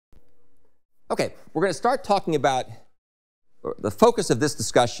Okay, we're going to start talking about, the focus of this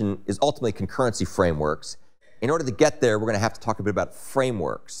discussion is ultimately concurrency frameworks. In order to get there, we're going to have to talk a bit about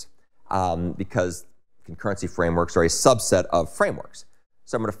frameworks because concurrency frameworks are a subset of frameworks.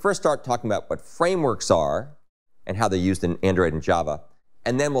 So I'm going to first start talking about what frameworks are and how they're used in Android and Java,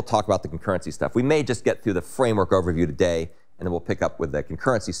 and then we'll talk about the concurrency stuff. We may just get through the framework overview today, and then we'll pick up with the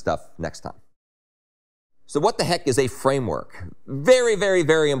concurrency stuff next time. So what the heck is a framework? Very, very,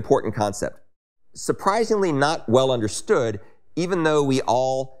 very important concept. Surprisingly not well understood, even though we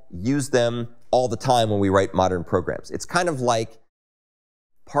all use them all the time when we write modern programs. It's kind of like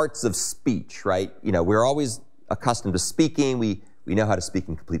parts of speech, right? You know, we're always accustomed to speaking. We know how to speak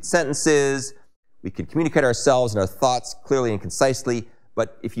in complete sentences. We can communicate ourselves and our thoughts clearly and concisely.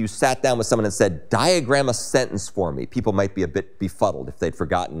 But if you sat down with someone and said, diagram a sentence for me, people might be a bit befuddled if they'd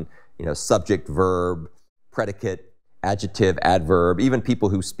forgotten, you know, subject, verb, predicate, adjective, adverb. Even people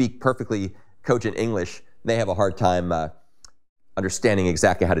who speak perfectly cogent English may have a hard time understanding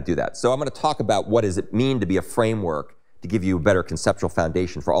exactly how to do that. So I'm going to talk about what does it mean to be a framework to give you a better conceptual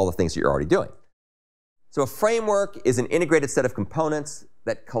foundation for all the things that you're already doing. So a framework is an integrated set of components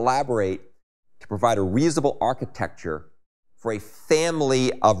that collaborate to provide a reusable architecture for a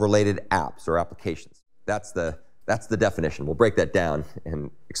family of related apps or applications. That's the definition. We'll break that down and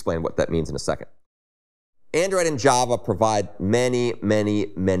explain what that means in a second. Android and Java provide many,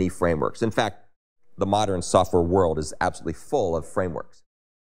 many, many frameworks. In fact, the modern software world is absolutely full of frameworks.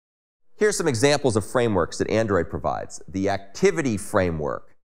 Here are some examples of frameworks that Android provides. The activity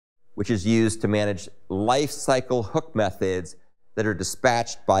framework, which is used to manage lifecycle hook methods that are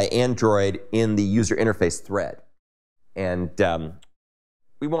dispatched by Android in the user interface thread. And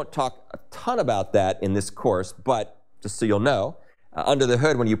we won't talk a ton about that in this course, but just so you'll know, under the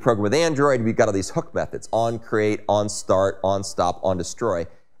hood, when you program with Android, we've got all these hook methods: on create, on start, on stop, on destroy.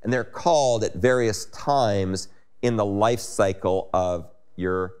 And they're called at various times in the life cycle of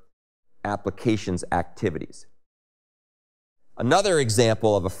your application's activities. Another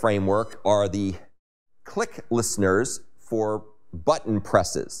example of a framework are the click listeners for button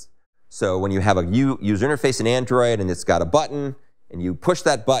presses. So when you have a user interface in Android and it's got a button, and you push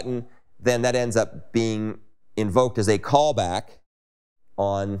that button, then that ends up being invoked as a callback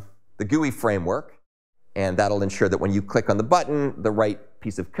on the GUI framework, and that'll ensure that when you click on the button, the right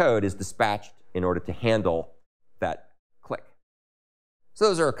piece of code is dispatched in order to handle that click. So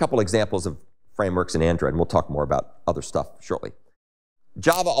those are a couple examples of frameworks in Android, and we'll talk more about other stuff shortly.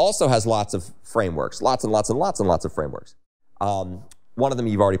 Java also has lots of frameworks, lots and lots and lots and lots of frameworks. One of them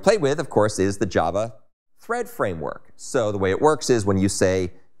you've already played with, of course, is the Java thread framework. So the way it works is when you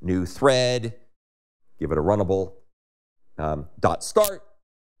say new thread, give it a runnable .start,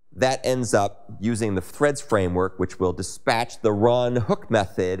 that ends up using the threads framework, which will dispatch the run hook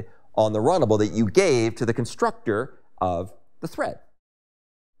method on the runnable that you gave to the constructor of the thread.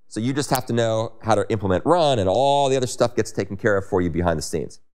 So you just have to know how to implement run, and all the other stuff gets taken care of for you behind the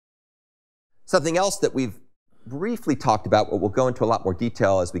scenes. Something else that we've briefly talked about, but we'll go into a lot more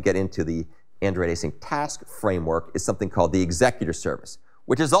detail as we get into the Android async task framework, is something called the executor service,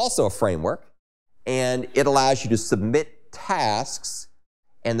 which is also a framework, and it allows you to submit tasks,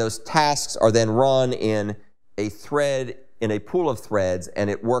 and those tasks are then run in a thread, in a pool of threads, and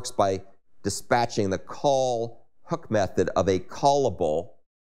it works by dispatching the call hook method of a callable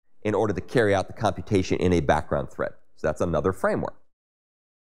in order to carry out the computation in a background thread. So that's another framework.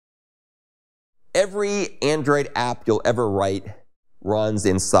 Every Android app you'll ever write runs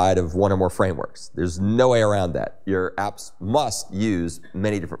inside of one or more frameworks. There's no way around that. Your apps must use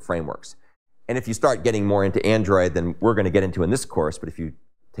many different frameworks. And if you start getting more into Android than we're going to get into in this course, but if you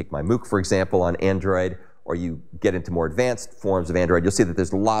take my MOOC, for example, on Android, or you get into more advanced forms of Android, you'll see that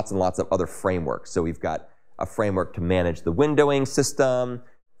there's lots and lots of other frameworks. So we've got a framework to manage the windowing system,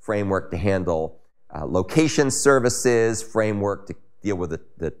 framework to handle location services, framework to deal with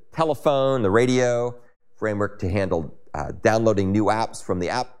the telephone, the radio, framework to handle downloading new apps from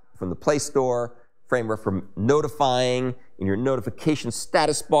the Play Store, framework for notifying in your notification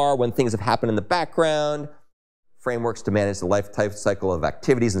status bar when things have happened in the background, frameworks to manage the life cycle of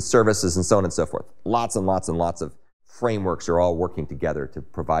activities and services, and so on and so forth. Lots and lots and lots of frameworks are all working together to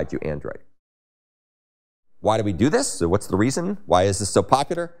provide you Android. Why do we do this? So what's the reason? Why is this so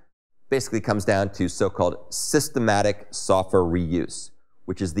popular? Basically comes down to so-called systematic software reuse,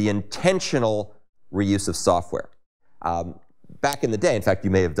 which is the intentional reuse of software. Back in the day, in fact, you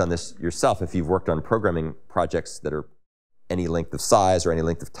may have done this yourself if you've worked on programming projects that are any length of size or any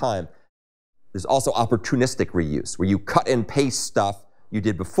length of time. There's also opportunistic reuse, where you cut and paste stuff you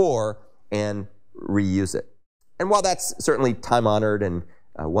did before and reuse it. And while that's certainly time-honored and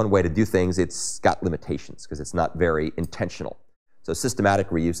one way to do things, it's got limitations because it's not very intentional. So systematic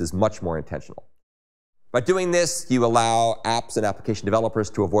reuse is much more intentional. By doing this, you allow apps and application developers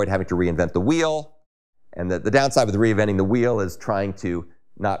to avoid having to reinvent the wheel. And the downside with reinventing the wheel is trying to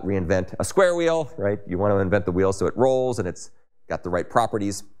not reinvent a square wheel, right? You want to invent the wheel so it rolls and it's got the right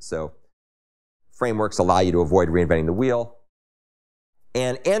properties. So frameworks allow you to avoid reinventing the wheel.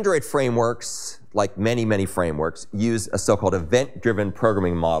 And Android frameworks, like many, many frameworks, use a so-called event-driven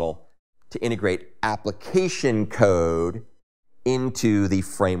programming model to integrate application code into the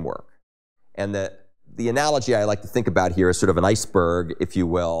framework. And the analogy I like to think about here is sort of an iceberg, if you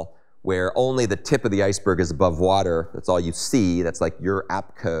will, where only the tip of the iceberg is above water. That's all you see. That's like your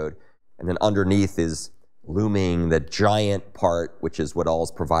app code. And then underneath is looming the giant part, which is what all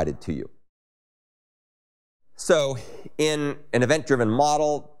is provided to you. So in an event-driven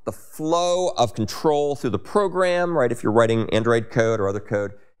model, the flow of control through the program, right, if you're writing Android code or other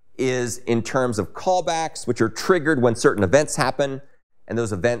code, is in terms of callbacks, which are triggered when certain events happen. And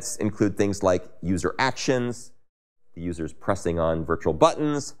those events include things like user actions, the user's pressing on virtual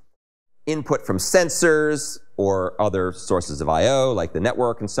buttons, input from sensors or other sources of I/O, like the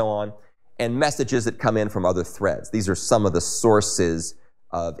network and so on, and messages that come in from other threads. These are some of the sources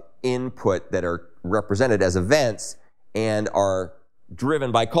of input that are represented as events and are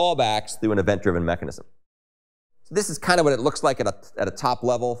driven by callbacks through an event-driven mechanism. So this is kind of what it looks like at a top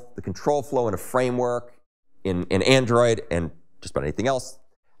level. The control flow in a framework in Android and just about anything else.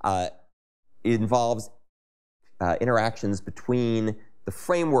 It involves interactions between the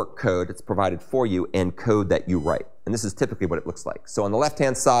framework code that's provided for you and code that you write. And this is typically what it looks like. So on the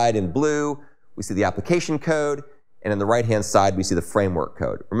left-hand side in blue, we see the application code. And on the right-hand side, we see the framework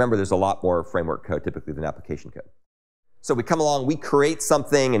code. Remember, there's a lot more framework code typically than application code. So we come along, we create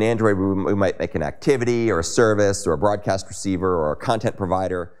something. In Android, we might make an activity or a service or a broadcast receiver or a content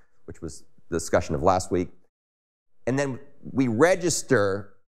provider, which was the discussion of last week. And then we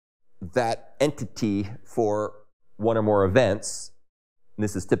register that entity for one or more events. And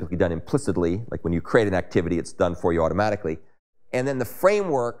this is typically done implicitly. Like when you create an activity, it's done for you automatically. And then the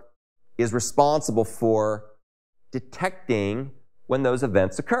framework is responsible for detecting when those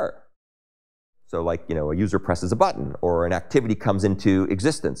events occur. So like, you know, a user presses a button, or an activity comes into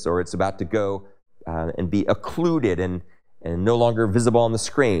existence, or it's about to go and be occluded and no longer visible on the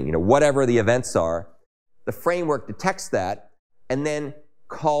screen. You know, whatever the events are, the framework detects that and then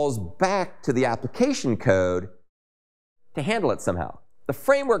calls back to the application code to handle it somehow. The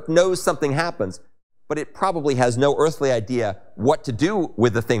framework knows something happens, but it probably has no earthly idea what to do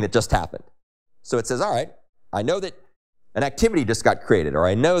with the thing that just happened. So it says, all right, I know that an activity just got created, or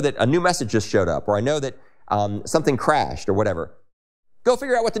I know that a new message just showed up, or I know that something crashed, or whatever. Go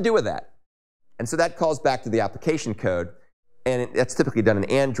figure out what to do with that. And so that calls back to the application code, and that's typically done in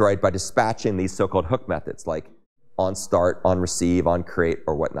Android by dispatching these so-called hook methods, like onStart, onReceive, onCreate,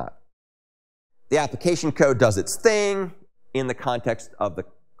 or whatnot. The application code does its thing in the context of the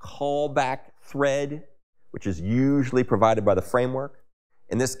callback thread, which is usually provided by the framework.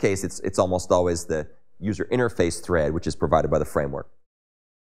 In this case, it's almost always the user interface thread, which is provided by the framework.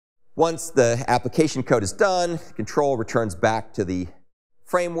 Once the application code is done, control returns back to the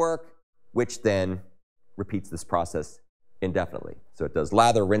framework, which then repeats this process indefinitely. So it does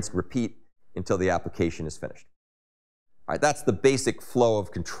lather, rinse, repeat until the application is finished. All right, that's the basic flow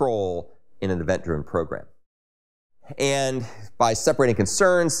of control in an event-driven program. And by separating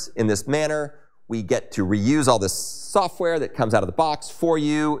concerns in this manner, we get to reuse all this software that comes out of the box for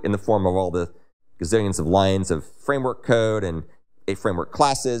you in the form of all the gazillions of lines of framework code and framework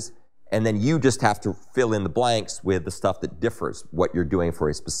classes, and then you just have to fill in the blanks with the stuff that differs what you're doing for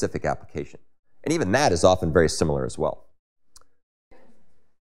a specific application. And even that is often very similar as well.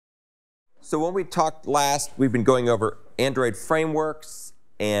 So when we talked last, we've been going over Android frameworks,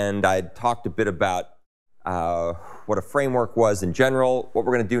 and I talked a bit about what a framework was in general. What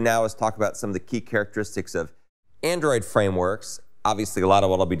we're going to do now is talk about some of the key characteristics of Android frameworks. Obviously, a lot of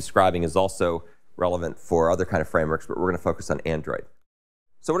what I'll be describing is also relevant for other kind of frameworks, but we're going to focus on Android.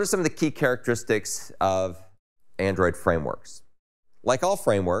 So what are some of the key characteristics of Android frameworks? Like all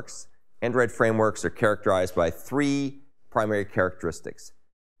frameworks, Android frameworks are characterized by three primary characteristics.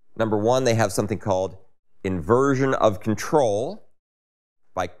 Number one, they have something called inversion of control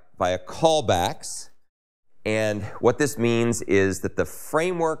via callbacks. And what this means is that the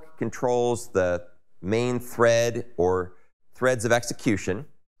framework controls the main thread or threads of execution.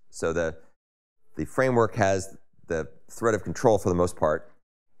 So the framework has the thread of control for the most part.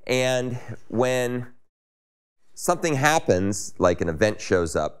 And when something happens, like an event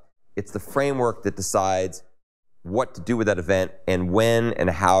shows up, it's the framework that decides what to do with that event and when and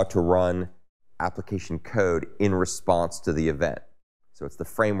how to run application code in response to the event. So it's the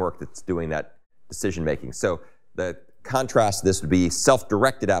framework that's doing that decision making. So the contrast to this would be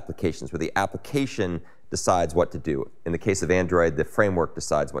self-directed applications, where the application decides what to do. In the case of Android, the framework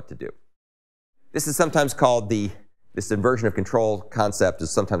decides what to do. This is sometimes called this inversion of control concept is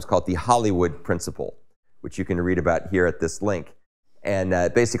sometimes called the Hollywood principle, which you can read about here at this link.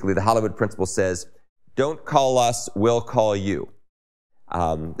 And basically, the Hollywood principle says, don't call us, we'll call you.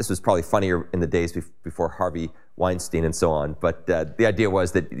 This was probably funnier in the days before Harvey Weinstein and so on. But the idea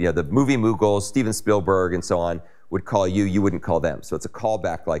was that the movie moguls, Steven Spielberg and so on, would call you, you wouldn't call them. So it's a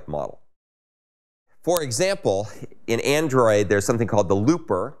callback-like model. For example, in Android, there's something called the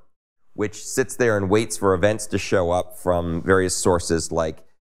looper, which sits there and waits for events to show up from various sources like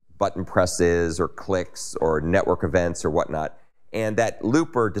button presses or clicks or network events or whatnot. And that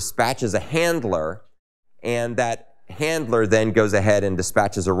looper dispatches a handler, and that handler then goes ahead and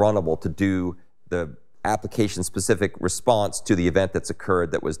dispatches a runnable to do the application-specific response to the event that's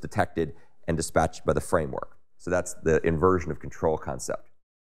occurred that was detected and dispatched by the framework. So that's the inversion of control concept.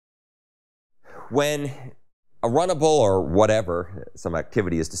 When a runnable or whatever, some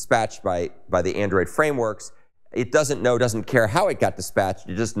activity is dispatched by the Android frameworks, it doesn't care how it got dispatched,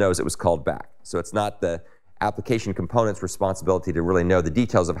 it just knows it was called back. So it's not the application component's responsibility to really know the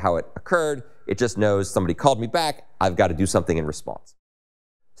details of how it occurred. It just knows somebody called me back, I've got to do something in response.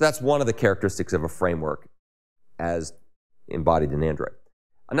 So that's one of the characteristics of a framework as embodied in Android.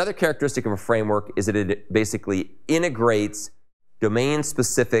 Another characteristic of a framework is that it basically integrates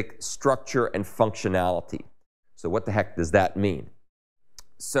domain-specific structure and functionality. So what the heck does that mean?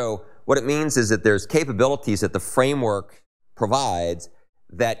 So what it means is that there's capabilities that the framework provides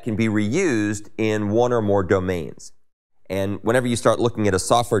that can be reused in one or more domains. And whenever you start looking at a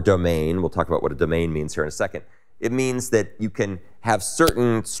software domain, we'll talk about what a domain means here in a second, it means that you can have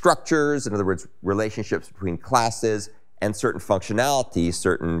certain structures, in other words, relationships between classes, and certain functionality,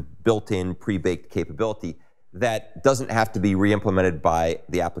 certain built-in, pre-baked capability that doesn't have to be re-implemented by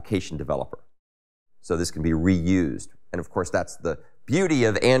the application developer. So this can be reused. And of course, that's the beauty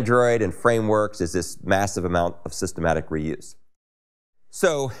of Android and frameworks, is this massive amount of systematic reuse.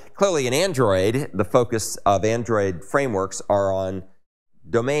 So clearly in Android, the focus of Android frameworks are on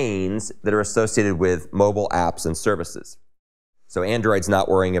domains that are associated with mobile apps and services. So Android's not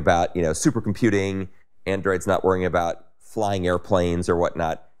worrying about supercomputing. Android's not worrying about flying airplanes or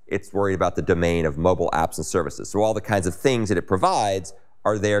whatnot. It's worried about the domain of mobile apps and services. So all the kinds of things that it provides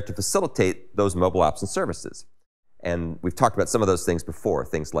are there to facilitate those mobile apps and services. And we've talked about some of those things before,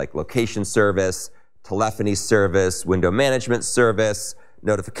 things like location service, telephony service, window management service,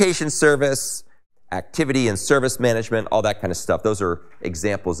 notification service, activity and service management, all that kind of stuff. Those are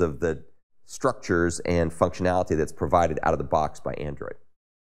examples of the structures and functionality that's provided out of the box by Android.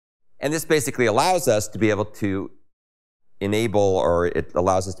 And this basically allows us to be able to enable, or it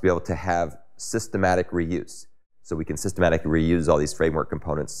allows us to be able to have systematic reuse. So we can systematically reuse all these framework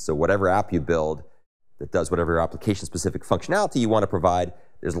components. So whatever app you build that does whatever application-specific functionality you want to provide,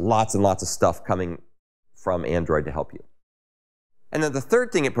 there's lots and lots of stuff coming from Android to help you. And then the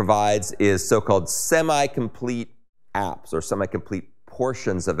third thing it provides is so-called semi-complete apps, or semi-complete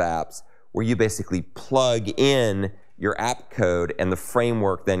portions of apps, where you basically plug in your app code and the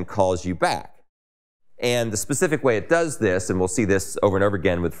framework then calls you back. And the specific way it does this, and we'll see this over and over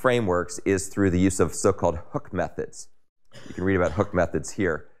again with frameworks, is through the use of so-called hook methods. You can read about hook methods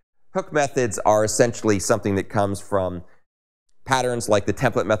here. Hook methods are essentially something that comes from patterns like the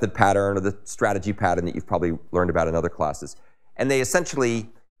template method pattern or the strategy pattern that you've probably learned about in other classes. And they essentially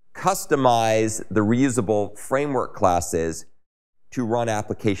customize the reusable framework classes to run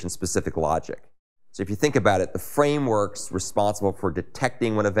application-specific logic. So if you think about it, the framework's responsible for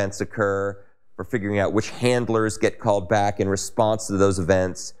detecting when events occur, for figuring out which handlers get called back in response to those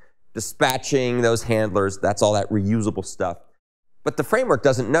events, dispatching those handlers, that's all that reusable stuff. But the framework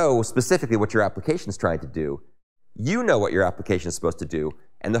doesn't know specifically what your application is trying to do. You know what your application is supposed to do,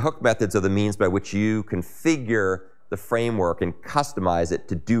 and the hook methods are the means by which you configure the framework and customize it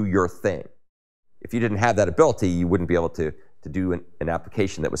to do your thing. If you didn't have that ability, you wouldn't be able to do an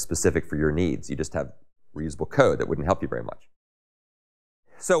application that was specific for your needs. You just have reusable code that wouldn't help you very much.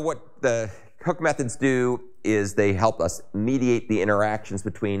 So what the hook methods do is they help us mediate the interactions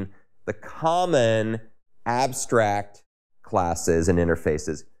between the common abstract classes and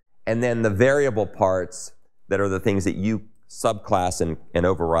interfaces, and then the variable parts that are the things that you subclass and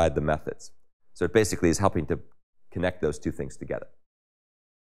override the methods. So it basically is helping to connect those two things together.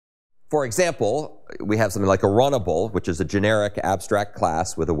 For example, we have something like a runnable, which is a generic abstract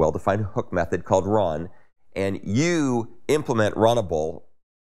class with a well-defined hook method called run. and you implement runnable,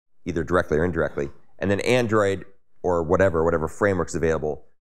 either directly or indirectly, and then Android or whatever framework's available,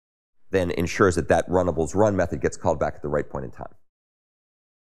 then ensures that that runnable's run method gets called back at the right point in time.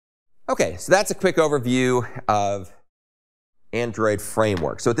 Okay, so that's a quick overview of Android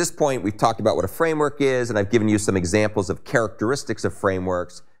framework. So at this point, we've talked about what a framework is, and I've given you some examples of characteristics of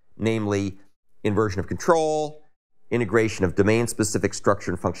frameworks, namely inversion of control, integration of domain-specific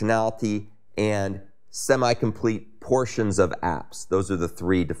structure and functionality, and semi-complete portions of apps. Those are the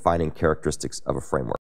three defining characteristics of a framework.